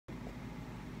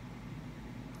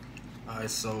Alright,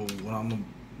 so what I'm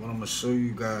gonna show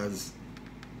you guys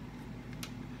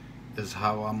is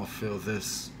how I'm gonna fill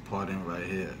this part in right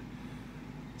here.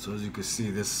 So as you can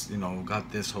see, this, got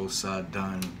this whole side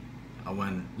done. I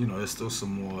went, there's still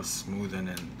some more smoothing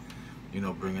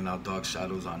and, bringing out dark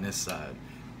shadows on this side.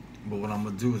 But what I'm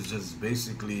gonna do is just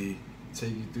basically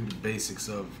take you through the basics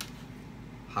of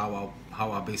how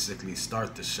I basically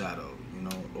start the shadow.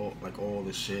 All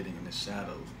the shading and the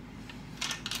shadows.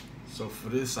 So for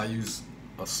this, I use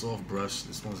a soft brush.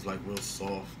 This one's like real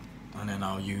soft, and then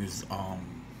I'll use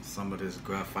some of this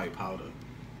graphite powder.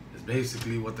 It's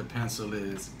basically what the pencil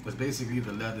is. It's basically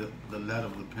the lead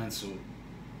of the pencil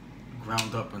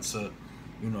ground up into,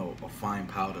 a fine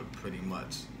powder, pretty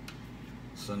much.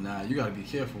 So now you gotta be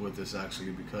careful with this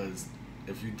actually, because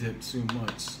if you dip too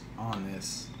much on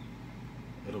this,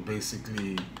 it'll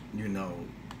basically,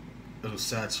 it'll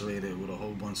saturate it with a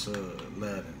whole bunch of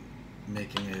lead and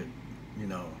making it,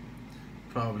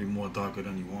 probably more darker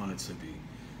than you want it to be.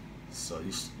 So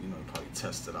you probably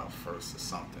test it out first or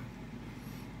something.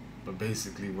 But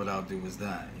basically what I'll do is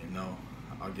that,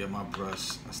 I'll get my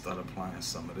brush and start applying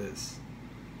some of this.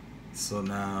 So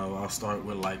now I'll start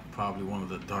with probably one of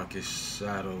the darkest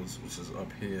shadows, which is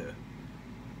up here.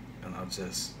 And I'll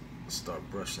just start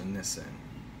brushing this in.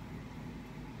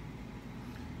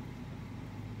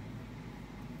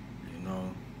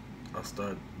 I'll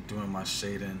start doing my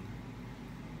shading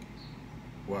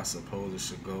where I suppose it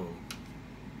should go,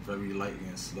 very lightly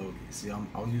and slowly. See,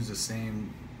 I'll use the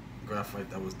same graphite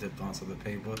that was dipped onto the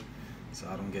paper, so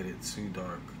I don't get it too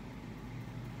dark.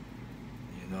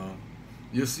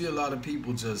 You'll see a lot of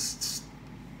people just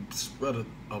spread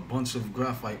a bunch of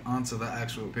graphite onto the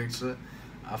actual picture.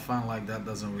 I find like that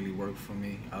doesn't really work for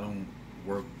me. I don't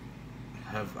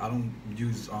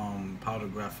use powder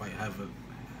graphite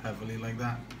heavily like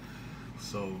that.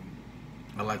 So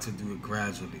I like to do it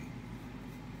gradually.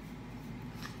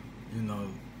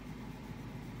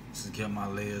 Just get my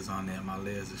layers on there, my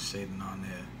layers of shading on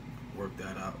there, work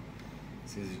that out.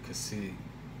 See, as you can see,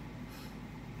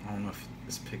 I don't know if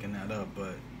it's picking that up,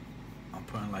 but I'm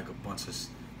putting like a bunch of,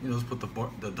 let's put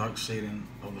the dark shading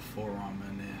of the forearm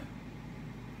in there.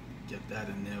 Get that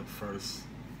in there first.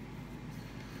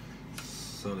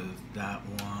 So there's that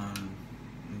one,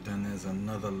 and then there's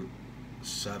another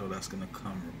shadow that's gonna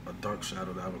come, a dark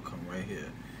shadow that will come right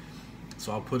here.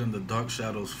 So I'll put in the dark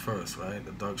shadows first, right?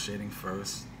 The dark shading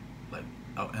first,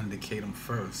 I'll indicate them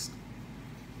first,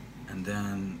 and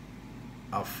then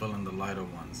I'll fill in the lighter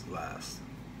ones last.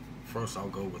 First I'll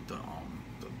go with the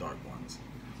dark ones,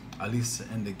 at least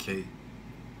to indicate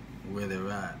where they're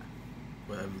at,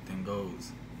 where everything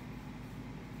goes.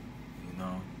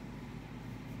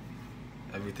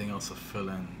 Everything else will fill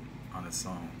in on its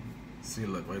own. See,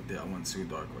 look, right there, I went too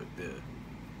dark right there.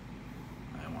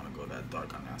 I didn't want to go that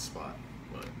dark on that spot,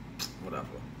 but whatever.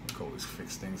 I can always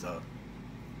fix things up.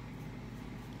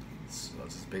 So I'll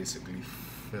just basically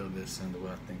fill this in the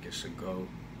way I think it should go.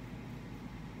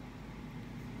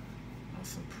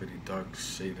 Some pretty dark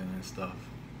shading and stuff.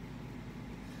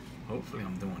 Hopefully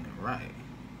I'm doing it right.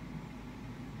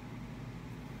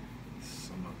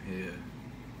 Some up here.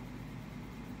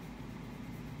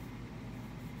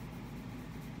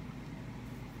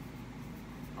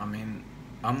 I mean,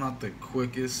 I'm not the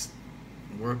quickest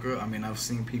worker. I mean, I've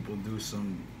seen people do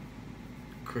some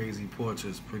crazy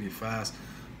portraits pretty fast.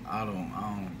 I'll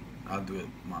do it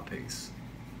my pace.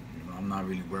 I'm not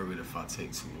really worried if I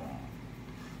take too long.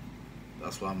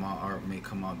 That's why my art may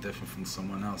come out different from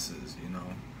someone else's,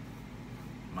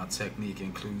 My technique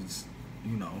includes,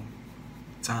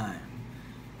 time.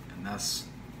 And that's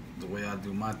the way I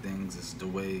do my things, is the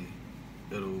way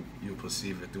you'll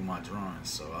perceive it through my drawings.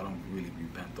 So I don't really be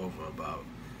bent over about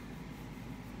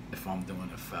if I'm doing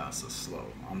it fast or slow.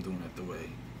 I'm doing it the way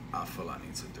I feel I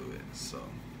need to do it. So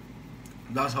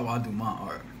that's how I do my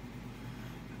art.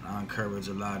 And I encourage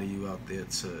a lot of you out there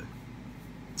to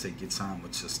take your time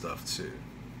with your stuff too,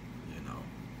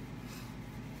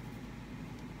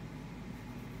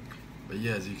 But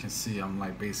yeah, as you can see, I'm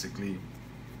basically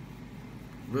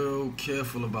real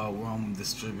careful about where I'm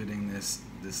distributing this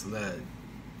lead.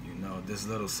 This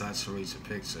lead will saturate your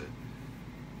picture.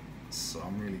 So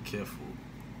I'm really careful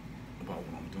about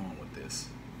what I'm doing with this.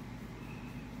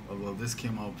 Although this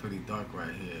came out pretty dark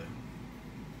right here.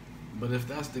 But if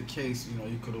that's the case,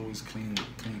 you could always clean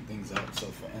things up. So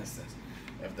for instance,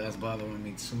 if that's bothering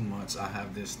me too much, I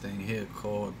have this thing here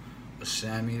called a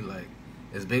chamois.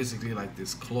 It's basically like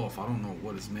this cloth. I don't know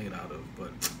what it's made out of,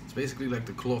 but it's basically like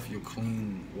the cloth you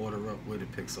clean water up with.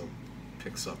 It picks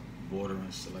up water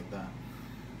and shit like that.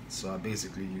 So I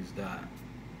basically use that.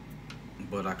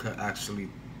 But I could actually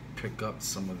pick up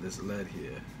some of this lead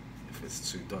here if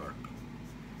it's too dark.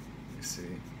 You see,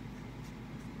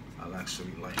 I'll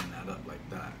actually lighten that up like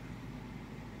that.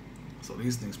 So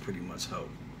these things pretty much help.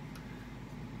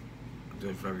 Do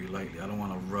it very lightly. I don't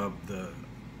want to rub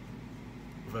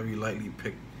very lightly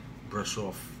brush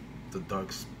off the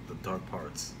dark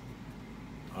parts.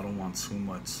 I don't want too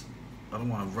much. I don't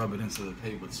want to rub it into the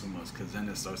paper too much, because then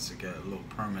it starts to get a little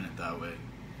permanent that way.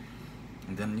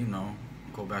 And then, you know,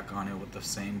 go back on it with the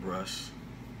same brush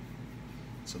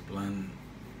to blend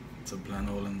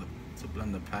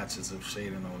the patches of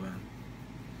shading all in.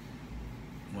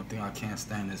 One thing I can't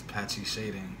stand is patchy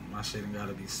shading. My shading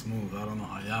gotta be smooth. I don't know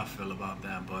how y'all feel about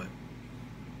that, but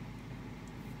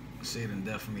shading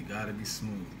definitely gotta be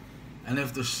smooth. And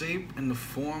if the shape and the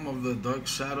form of the dark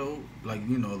shadow, like,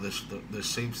 you know, the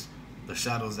shapes, the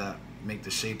shadows that make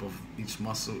the shape of each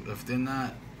muscle, if they're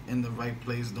not in the right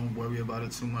place, don't worry about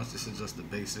it too much. This is just the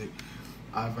basic.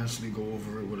 I eventually go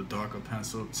over it with a darker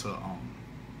pencil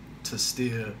to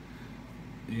steer,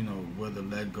 you know, where the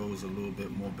lead goes a little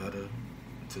bit more better,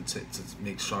 to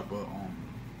make sharper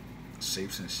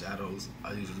shapes and shadows.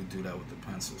 I usually do that with the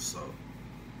pencil, so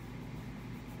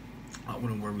I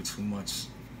wouldn't worry too much,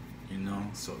 you know.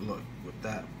 So look, with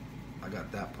that, I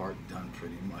got that part done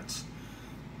pretty much.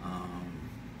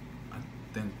 I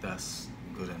think that's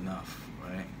good enough,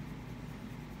 right?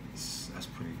 That's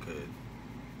pretty good.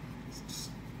 Just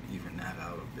even that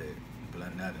out a bit,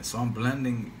 blend that in. So I'm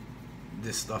blending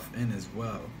this stuff in as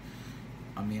well.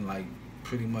 I mean, like,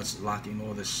 pretty much locking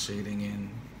all the shading in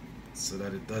so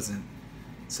that it doesn't,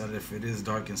 so that if it is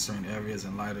dark in certain areas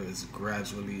and lighter, it's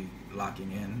gradually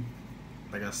locking in.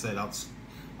 Like I said,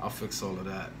 I'll fix all of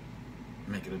that,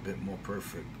 make it a bit more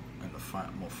perfect in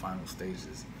the more final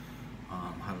stages.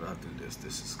 How did I do this?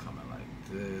 This is coming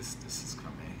like this. This is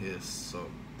coming here. So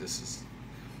this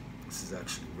is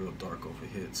actually real dark over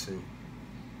here too.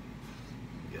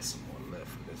 Get some more left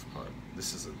for this part.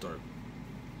 This is a dark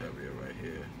area right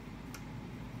here.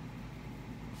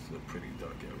 It's a pretty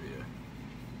dark area.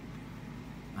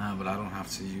 But I don't have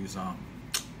to use I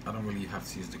don't really have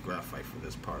to use the graphite for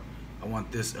this part. I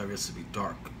want this area to be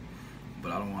dark,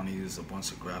 but I don't want to use a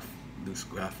bunch of loose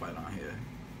graphite on here.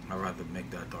 I'd rather make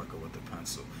that darker with the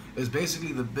pencil. It's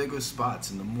basically the bigger spots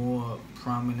and the more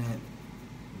prominent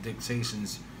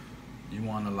dictations you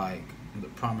want to, like, the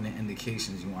prominent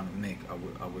indications you want to make, I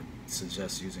would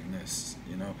suggest using this,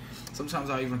 you know. Sometimes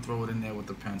I even throw it in there with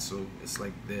the pencil. It's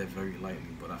like there very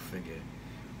lightly, but I figured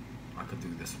I could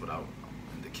do this without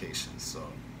indications. So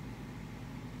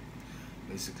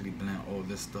basically blend all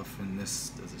this stuff in.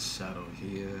 There's a shadow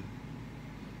here.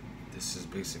 This is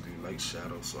basically light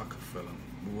shadow, so I could fill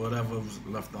in whatever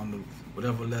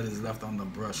lead is left on the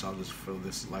brush. I'll just fill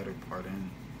this lighter part in.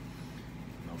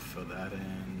 You know, fill that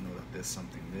in. Know that there's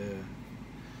something there.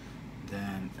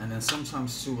 And then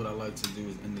sometimes too, what I like to do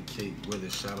is indicate where the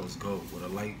shadows go. With a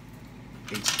light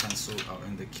H pencil, I'll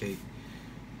indicate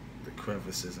the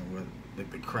crevices and where,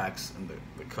 like, the cracks and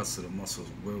the cuts of the muscles,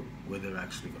 where they're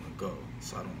actually gonna go,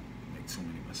 so I don't make too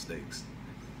many mistakes.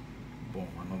 Boom,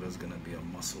 I know there's gonna be a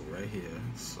muscle right here,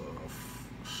 so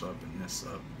I'll sharpen this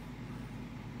up.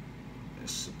 It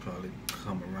should probably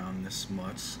come around this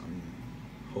much, I'm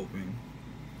hoping.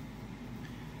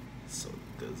 So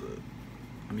there's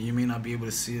I mean, you may not be able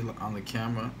to see it on the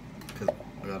camera, because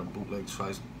I got a bootleg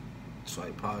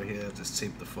tripod here. I just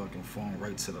taped the fucking phone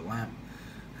right to the lamp.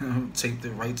 Taped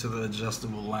it right to the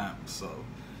adjustable lamp, so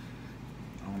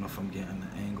I don't know if I'm getting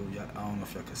the angle yet. I don't know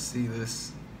if I can see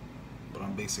this, but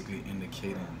I'm basically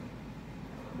indicating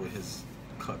where his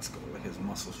cuts go, where his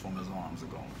muscles from his arms are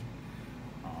going.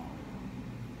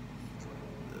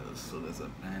 So there's a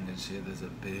bandage here, there's a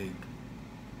big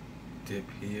dip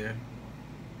here.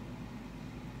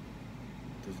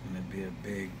 There's gonna be a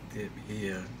big dip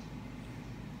here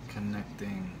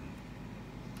connecting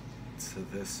to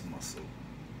this muscle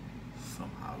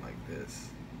somehow, like this.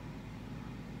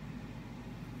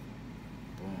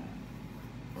 Boom.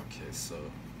 Okay, so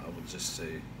I would just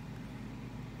say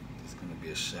there's gonna be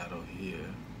a shadow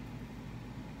here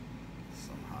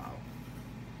somehow.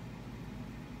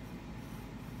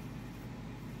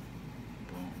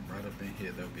 Boom. Right up in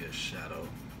here, there'll be a shadow.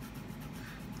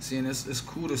 See, and it's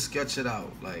cool to sketch it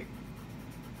out, like,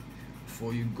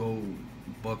 before you go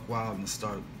buck wild and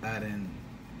start adding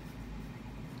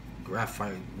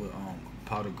graphite with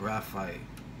powdered graphite.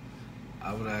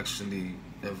 I would actually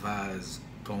advise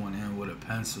going in with a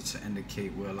pencil to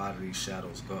indicate where a lot of these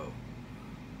shadows go.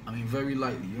 I mean, very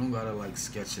lightly. You don't gotta, like,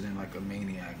 sketch it in like a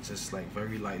maniac. Just, like,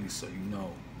 very lightly, so you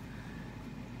know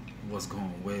what's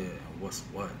going where and what's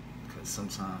what. Because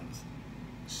sometimes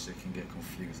shit can get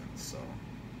confusing. So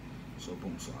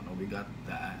boom. So I know we got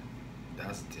that.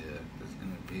 That's there. There's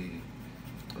gonna be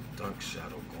a dark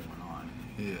shadow going on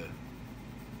here.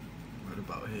 Right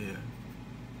about here.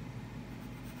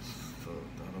 So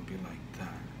that'll be like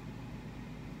that.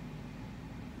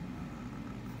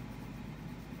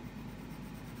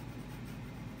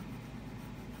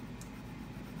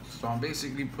 So I'm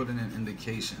basically putting in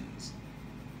indications,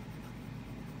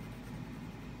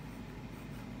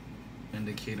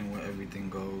 indicating where everything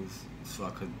goes, so I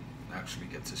could actually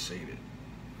get to shade it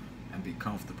and be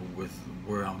comfortable with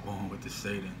where I'm going with the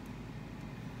shading.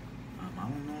 I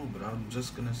don't know, but I'm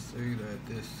just gonna say that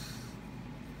this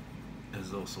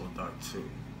is also dark too.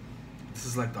 This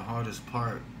is like the hardest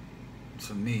part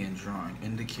to me in drawing,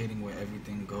 indicating where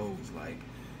everything goes, like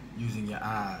using your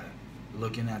eye,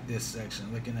 looking at this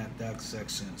section, looking at that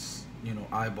section, you know,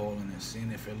 eyeballing it, seeing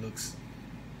if it looks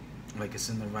like it's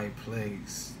in the right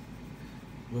place.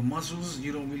 With muscles,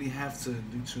 you don't really have to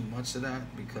do too much of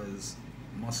that because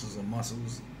muscles are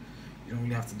muscles. You don't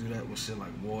really have to do that with shit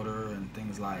like water and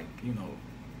things like, you know,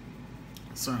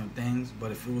 certain things.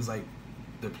 But if it was like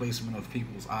the placement of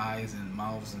people's eyes and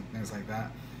mouths and things like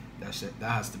that, that shit,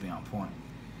 that has to be on point.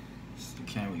 You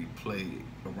can't really play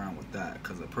around with that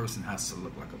because a person has to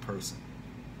look like a person.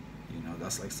 You know,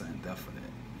 that's like something definite.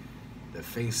 The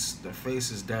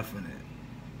face is definite,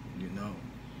 you know.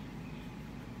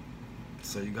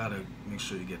 So you gotta make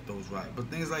sure you get those right. But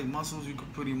things like muscles, you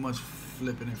could pretty much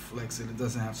flip it and flex it. It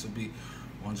doesn't have to be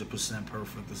 100%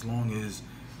 perfect, as long as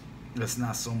it's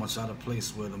not so much out of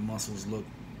place where the muscles look,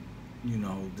 you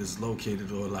know,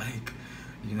 dislocated or like,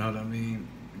 you know what I mean?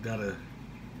 You gotta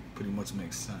pretty much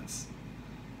make sense.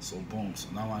 So boom. So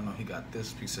now I know he got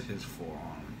this piece of his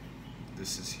forearm.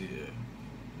 This is here.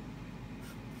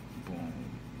 Boom.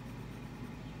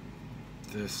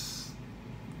 This.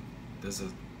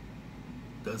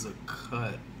 There's a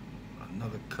cut,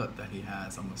 another cut that he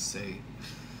has. I'm gonna say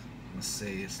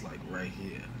it's like right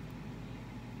here.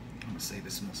 I'm gonna say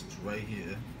this muscle's right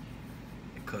here.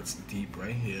 It cuts deep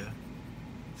right here.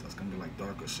 So it's gonna be like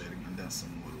darker shading and then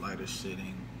some more lighter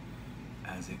shading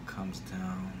as it comes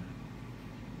down.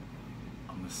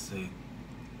 I'm gonna say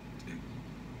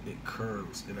it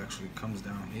curves. It actually comes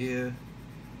down here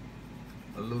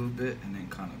a little bit and then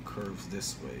kind of curves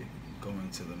this way, going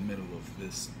to the middle of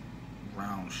this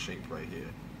round shape right here.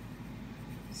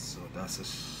 So that's a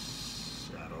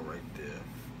shadow right there,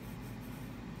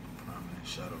 prominent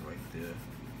shadow right there.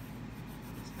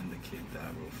 Let's indicate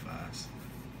that real fast.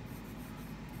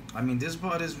 I mean, this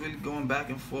part is really going back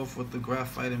and forth with the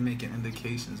graphite and making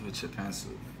indications with your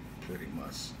pencil, pretty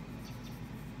much.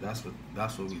 That's what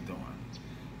we're doing.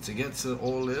 To get to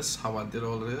all this, how I did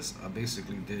all of this, I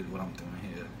basically did what I'm doing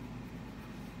here.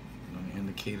 You know, I'm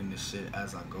indicating this shit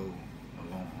as I go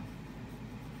along.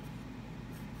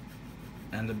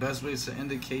 And the best way to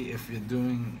indicate if you're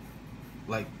doing,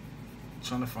 like,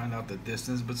 trying to find out the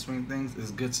distance between things,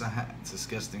 is good to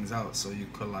sketch things out. So you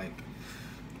could, like,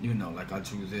 you know, like I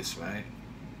drew this, right?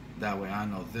 That way I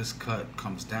know this cut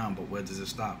comes down, but where does it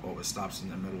stop? Oh, it stops in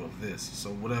the middle of this. So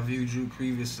whatever you drew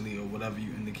previously or whatever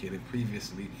you indicated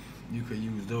previously, you could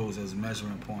use those as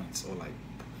measuring points or like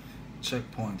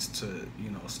checkpoints to, you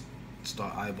know,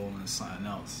 start eyeballing something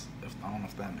else. I don't know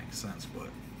if that makes sense, but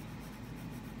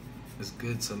it's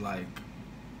good to, like,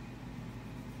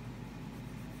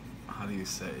 how do you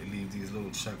say, leave these little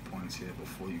checkpoints here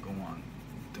before you go on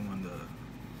doing the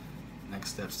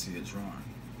next steps to your drawing.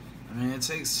 I mean, it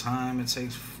takes time, it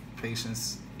takes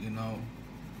patience, you know.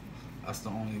 That's the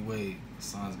only way the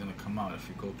sun's gonna come out, if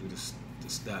you go through the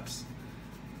steps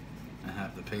and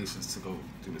have the patience to go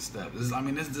through the steps. I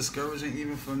mean, it's discouraging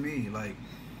even for me. Like,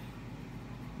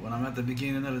 when I'm at the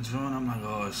beginning of the drawing, I'm like,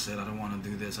 oh shit, I don't want to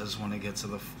do this. I just want to get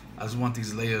to I just want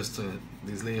these layers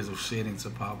of shading to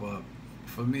pop up.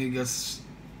 For me,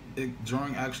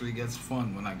 drawing actually gets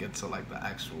fun when I get to like the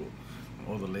actual,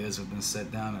 all the layers have been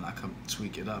set down and I can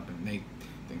tweak it up and make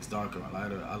things darker and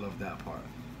lighter. I love that part.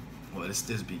 Well, it's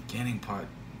this beginning part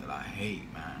that I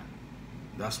hate, man.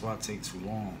 That's why I take too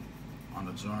long on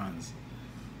the drawings.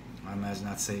 I imagine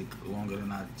I take longer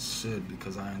than I should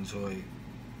because I enjoy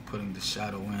putting the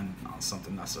shadow in on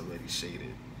something that's already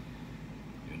shaded.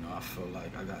 You know, I feel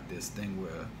like I got this thing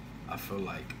where I feel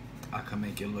like I can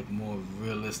make it look more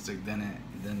realistic than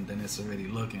it's already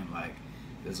looking. Like,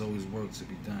 there's always work to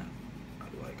be done.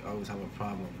 Like, I always have a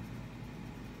problem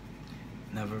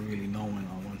never really knowing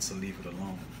I want to leave it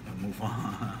alone and move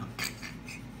on.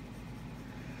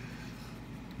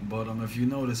 But if you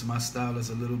notice, my style is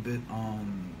a little bit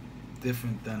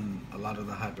different than a lot of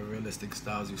the hyper-realistic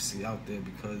styles you see out there,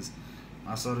 because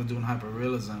I started doing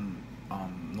hyper-realism,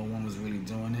 no one was really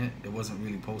doing it. It wasn't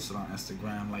really posted on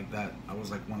Instagram like that. I was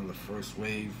like one of the first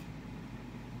wave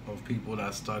of people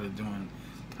that started doing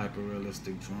hyper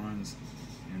realistic drawings.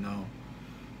 You know,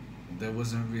 there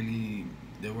wasn't really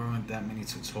there weren't that many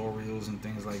tutorials and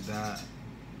things like that.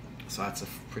 So I had to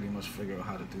pretty much figure out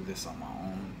how to do this on my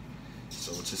own.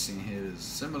 So what you're seeing here is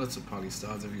similar to probably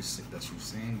styles that you've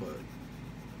seen, but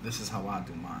this is how I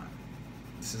do mine.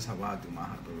 This is how I do my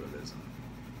hyperrealism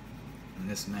in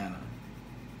this manner.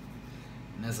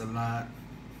 And there's a lot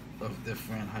of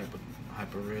different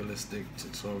hyper realistic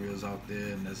tutorials out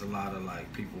there, and there's a lot of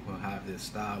like people who have this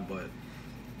style. But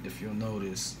if you'll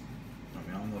notice, I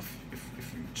mean, I don't know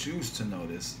if you choose to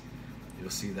notice, you'll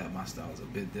see that my style is a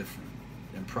bit different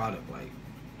than product, like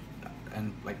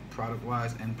product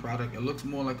wise, end product, it looks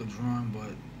more like a drawing,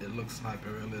 but it looks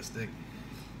hyper realistic.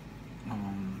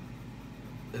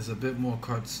 It's a bit more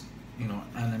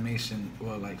animation,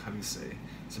 or like, how do you say,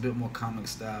 it's a bit more comic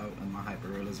style in my hyper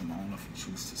realism. I don't know if you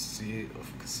choose to see it or if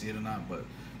you can see it or not, but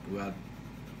the way I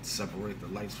separate the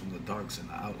lights from the darks and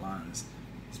the outlines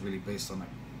is really based on a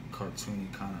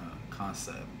cartoony kind of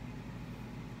concept,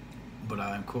 but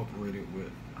I incorporate it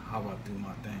with how I do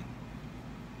my thing.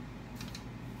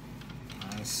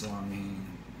 Alright, so I mean,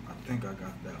 I think I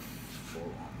got that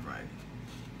forearm right.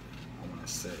 I want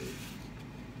to say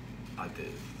I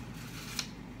did.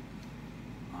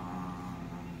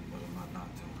 What am I not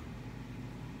doing?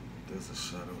 There's a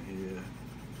shadow here.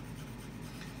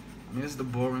 I mean, it's the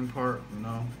boring part, you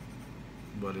know,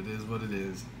 but it is what it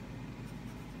is.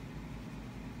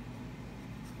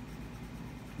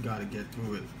 Gotta get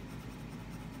through it.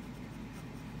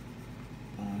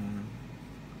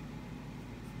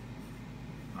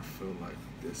 I feel like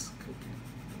this could be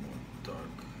more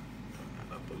dark. Bring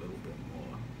that up a little bit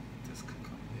more. This could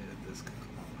come here, this could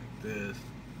come out like this.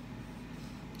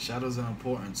 Shadows are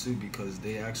important too because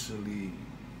they actually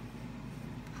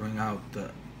bring out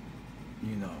the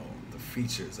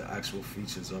features, the actual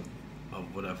features of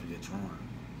whatever you're drawing.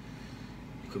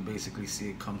 You could basically see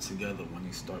it come together when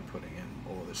you start putting in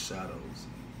all the shadows.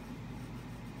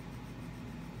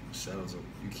 Shadows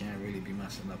you can't really be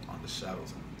messing up on the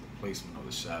shadows and the placement of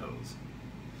the shadows.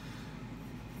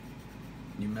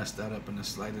 You mess that up in the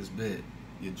slightest bit,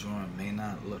 your drawing may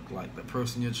not look like the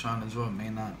person you're trying to draw, may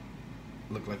not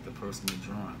look like the person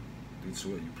you're drawing due to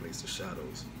where you place the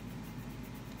shadows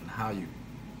and how you,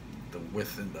 the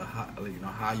width and the high,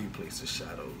 how you place the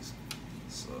shadows.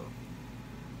 So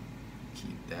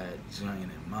keep that joint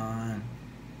in mind.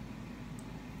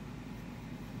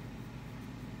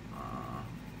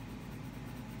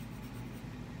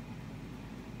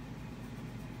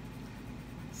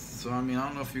 So I mean, I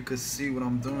don't know if you could see what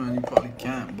I'm doing. You probably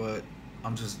can't, but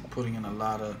I'm just putting in a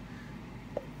lot of,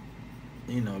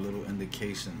 little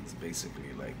indications,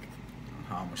 basically, like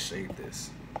how I'm gonna shade this.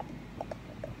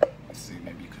 Let's see,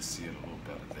 maybe you can see it a little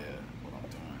better there, what I'm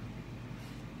doing.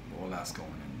 All that's going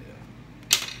in there.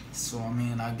 So I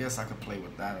mean, I guess I could play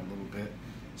with that a little bit.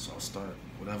 So I'll start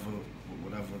whatever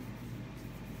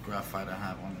graphite I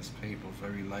have on this paper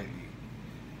very lightly.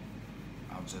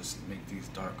 I'll just make these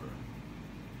darker.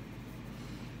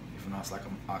 Even though it's like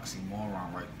an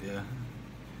oxymoron right there,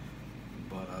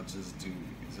 but I'll just do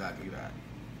exactly that.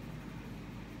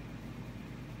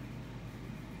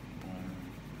 Boom.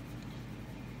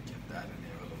 Get that in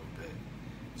there a little bit,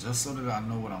 just so that I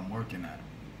know what I'm working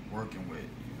with,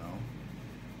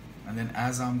 And then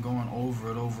as I'm going over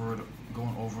and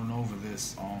over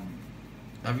this,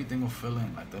 everything will fill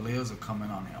in. Like the layers are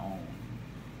coming on their own.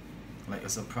 Like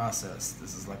it's a process.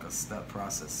 This is like a step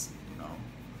process,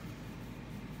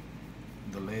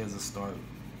 The layers will start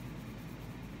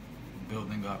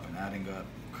building up and adding up,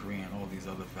 creating all these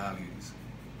other values.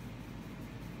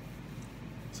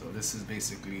 So this is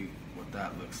basically what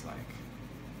that looks like.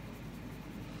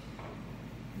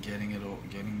 Getting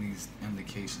these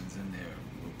indications in there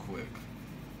real quick.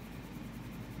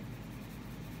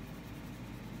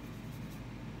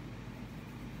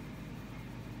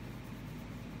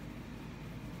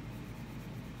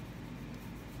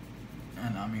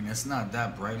 And I mean, it's not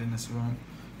that bright in this room.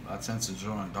 I tend to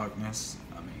draw in darkness.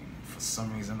 I mean, for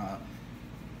some reason,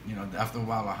 after a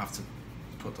while, I have to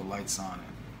put the lights on it.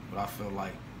 But I feel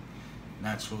like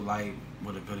natural light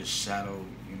with a bit of shadow,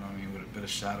 with a bit of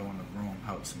shadow in the room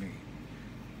helps me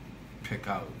pick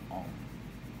out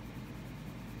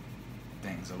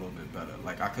things a little bit better.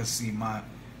 Like I could see my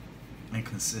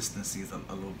inconsistencies a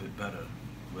little bit better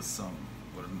with a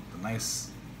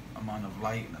nice amount of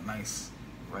light and a nice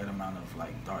right amount of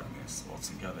like darkness all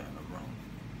together in the room.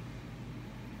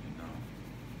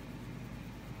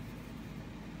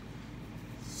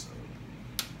 So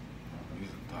these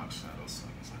are dark shadows, so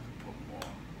I guess I could put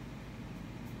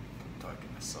darken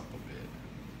this up a bit.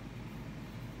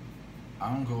 I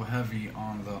don't go heavy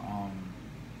on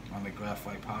the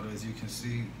graphite powder. As you can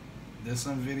see, there's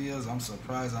some videos. I'm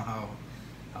surprised on how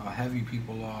heavy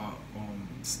people are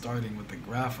starting with the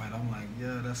graphite. I'm like,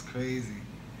 yeah, that's crazy.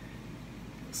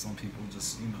 Some people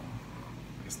just,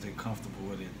 I guess they're comfortable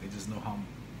with it. They just know how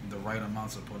the right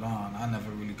amount to put on. I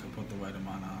never really could put the right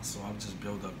amount on, so I'll just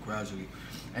build up gradually.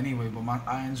 Anyway, but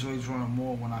I enjoy drawing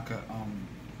more when I could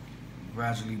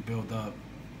gradually build up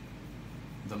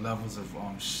the levels of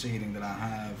shading that I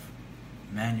have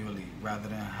manually, rather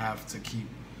than have to keep,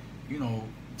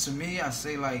 to me, I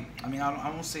say, like, I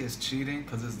won't say it's cheating,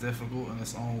 because it's difficult in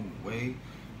its own way,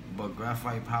 but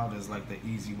graphite powder is like the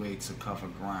easy way to cover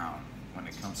ground when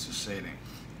it comes to shading.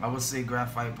 I would say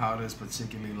graphite powder is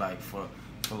particularly like for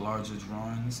larger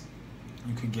drawings.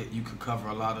 You could cover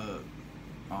a lot of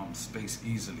space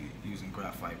easily using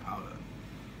graphite powder,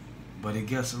 but it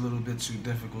gets a little bit too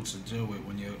difficult to deal with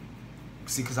when you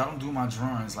see, because I don't do my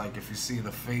drawings like, if you see,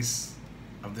 the face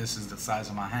of this is the size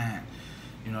of my hand.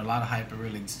 A lot of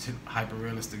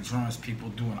hyper-realistic drawings, people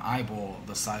do an eyeball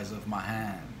the size of my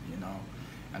hand,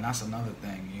 and that's another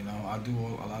thing. I do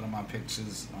a lot of my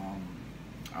pictures,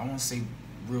 I won't say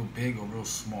real big or real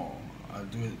small. I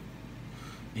do it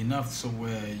enough to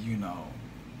where,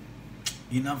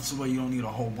 enough to where you don't need a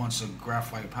whole bunch of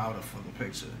graphite powder for the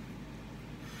picture,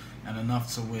 and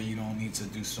enough to where you don't need to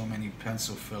do so many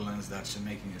pencil fillings that you're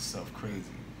making yourself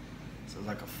crazy. So it's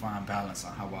like a fine balance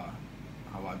on how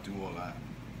I do all that.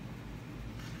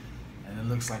 And it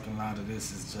looks like a lot of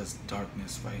this is just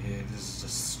darkness right here. This is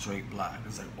just straight black.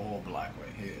 It's like all black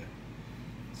right here.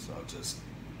 So this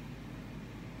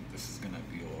is gonna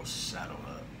be all shadowed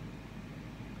up,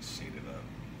 shaded up.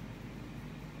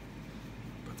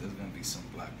 But there's gonna be some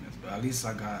blackness. But at least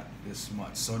I got this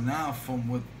much. So now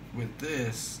with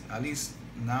this, at least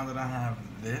now that I have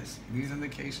these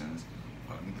indications,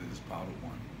 let me do this bottom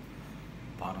one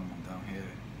down here.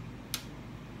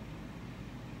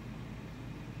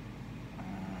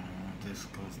 This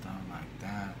goes down like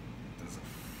that. There's a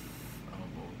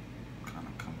elbow kind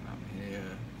of coming up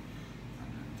here, and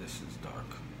then this is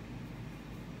dark.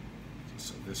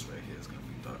 So this right here is gonna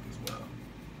be dark as well.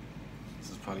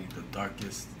 This is probably the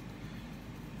darkest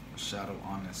shadow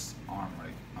on this arm,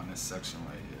 on this section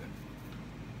right here.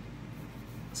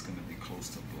 It's gonna be close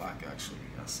to black actually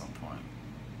at some point.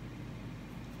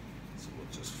 So we'll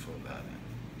just fill that in.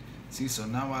 See, so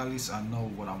now at least I know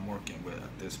what I'm working with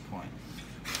at this point.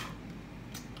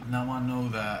 Now I know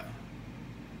that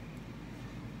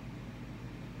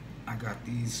I got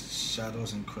these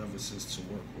shadows and crevices to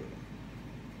work with.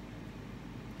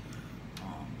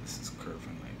 This is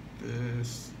curving like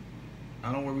this.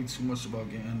 I don't worry too much about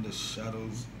getting the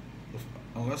shadows,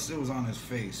 unless it was on his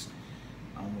face.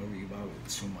 I don't worry about it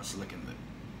too much looking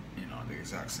the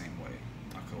exact same way.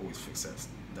 I could always fix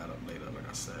that up later, like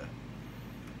I said.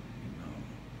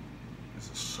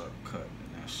 There's a sharp cut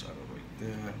in that shadow right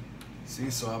there. See,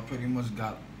 so I pretty much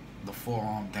got the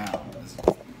forearm down,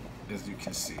 as you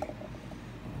can see.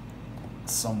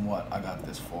 Somewhat, I got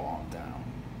this forearm down,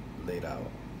 laid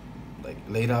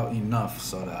out enough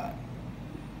so that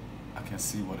I can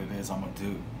see what it is I'm gonna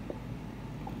do.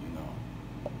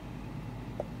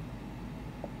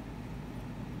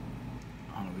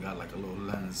 I don't know, we got like a little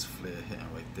lens flare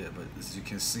hitting right there, but as you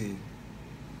can see,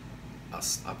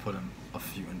 I put in a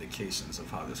few indications of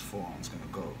how this forearm's gonna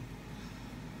go.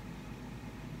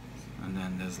 And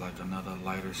then there's like another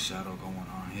lighter shadow going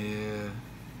on here.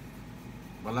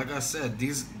 But like I said,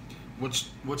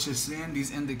 what you're seeing, these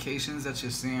indications that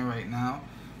you're seeing right now,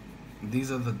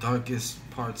 these are the darkest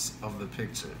parts of the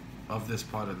picture, of this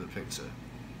part of the picture.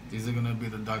 These are gonna be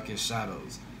the darkest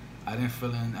shadows. I didn't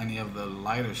fill in any of the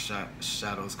lighter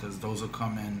shadows because those will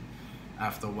come in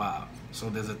after a while.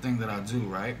 So there's a thing that I do,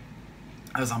 right?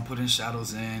 As I'm putting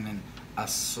shadows in, and I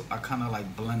kind of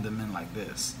like blend them in like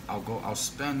this. I'll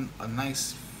spend a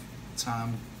nice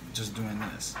time just doing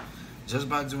this. Just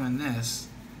by doing this,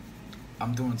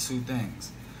 I'm doing two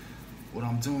things. What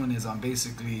I'm doing is I'm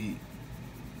basically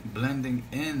blending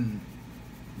in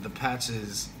the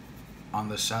patches on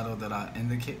the shadow that I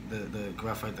indicate, the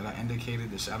graphite that I indicated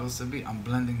the shadows to be. I'm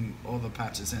blending all the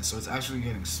patches in, so it's actually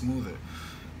getting smoother.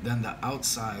 Then the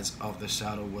outsides of the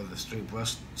shadow where the straight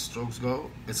brush strokes go,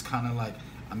 it's kind of like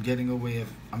I'm getting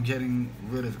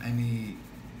rid of any,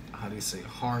 how do you say,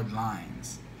 hard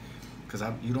lines, because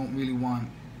you don't really want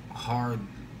hard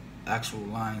actual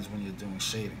lines when you're doing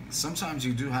shading. Sometimes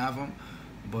you do have them,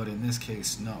 but in this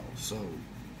case, no. So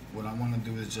what I want to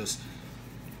do is just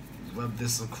rub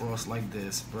this across like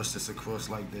this, brush this across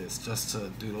like this, just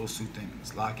to do those two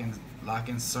things. Lock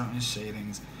in certain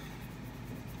shadings,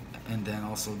 and then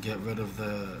also get rid of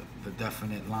the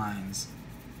definite lines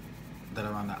that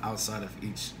are on the outside of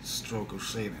each stroke of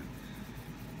shading,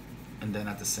 and then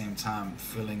at the same time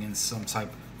filling in some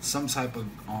type of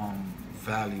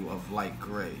value of light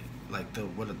gray, like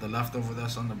the leftover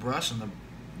that's on the brush, and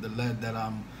the lead that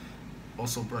I'm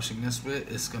also brushing this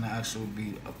with is gonna actually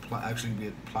be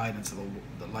applied into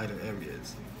the lighter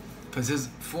areas, because his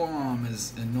forearm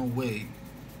is in no way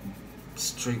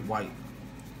straight white.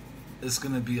 It's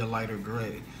gonna be a lighter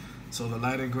gray. So the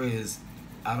lighter gray is,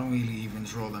 I don't really even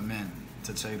draw them in,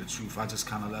 to tell you the truth. I just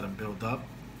kind of let them build up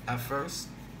at first,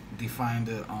 define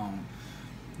the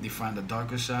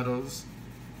darker shadows,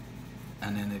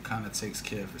 and then it kind of takes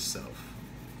care of itself.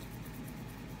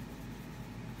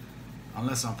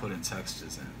 Unless I'm putting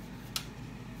textures in.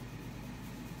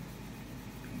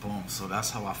 Boom. So that's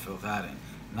how I fill that in.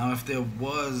 Now, if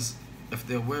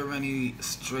there were any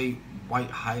straight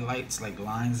white highlights, like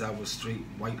lines that were straight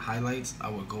white highlights, I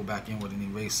would go back in with an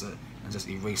eraser and just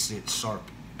erase it sharp.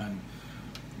 And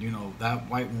you know, that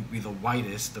white won't be the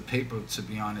whitest. The paper, to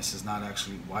be honest, is not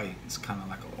actually white. It's kind of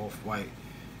like an off-white.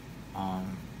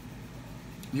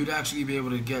 You'd actually be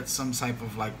able to get some type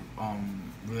of like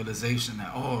realization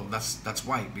that, oh, that's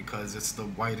white, because it's the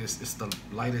whitest, it's the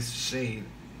lightest shade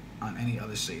on any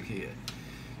other shade here.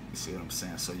 You see what I'm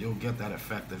saying? So you'll get that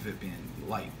effect of it being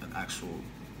light, an actual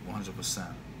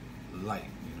 100% light,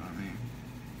 you know what I mean?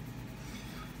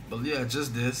 But yeah,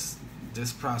 just this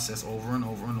process over and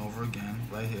over and over again,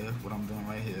 right here, what I'm doing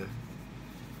right here.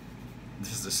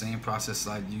 This is the same process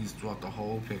I used throughout the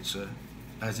whole picture.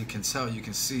 As you can tell, you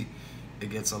can see it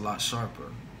gets a lot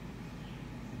sharper.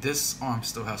 This arm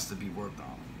still has to be worked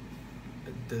on.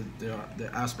 There are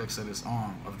aspects of this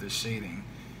arm, of this shading,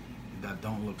 that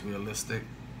don't look realistic.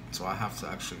 So I have to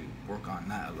actually work on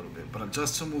that a little bit. But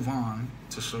just to move on,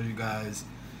 to show you guys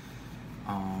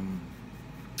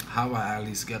how I at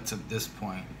least get to this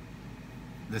point,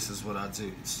 this is what I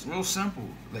do. It's real simple.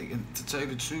 Like, and to tell you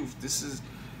the truth, this is,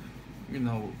 you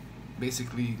know,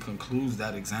 basically concludes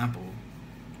that example,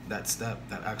 that step,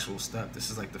 that actual step. This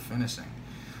is like the finishing.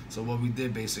 So what we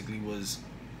did basically was,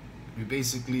 we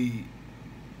basically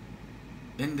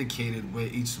indicated where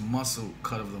each muscle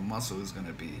cut of the muscle is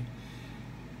gonna be.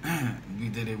 We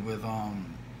did it with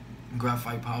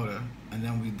graphite powder, and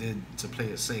then we did, to play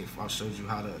it safe, I showed you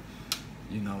how to,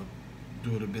 you know,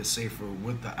 do it a bit safer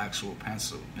with the actual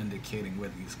pencil, indicating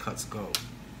where these cuts go.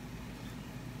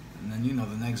 And then, you know,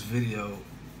 the next video,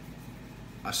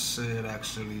 I should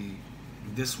actually,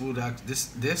 this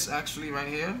actually right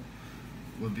here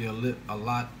would be a lot,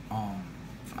 not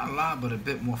a lot, but a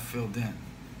bit more filled in.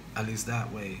 At least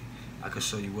that way, I could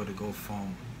show you where to go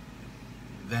from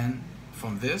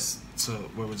this to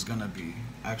where it's gonna be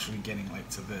actually getting like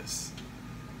to this.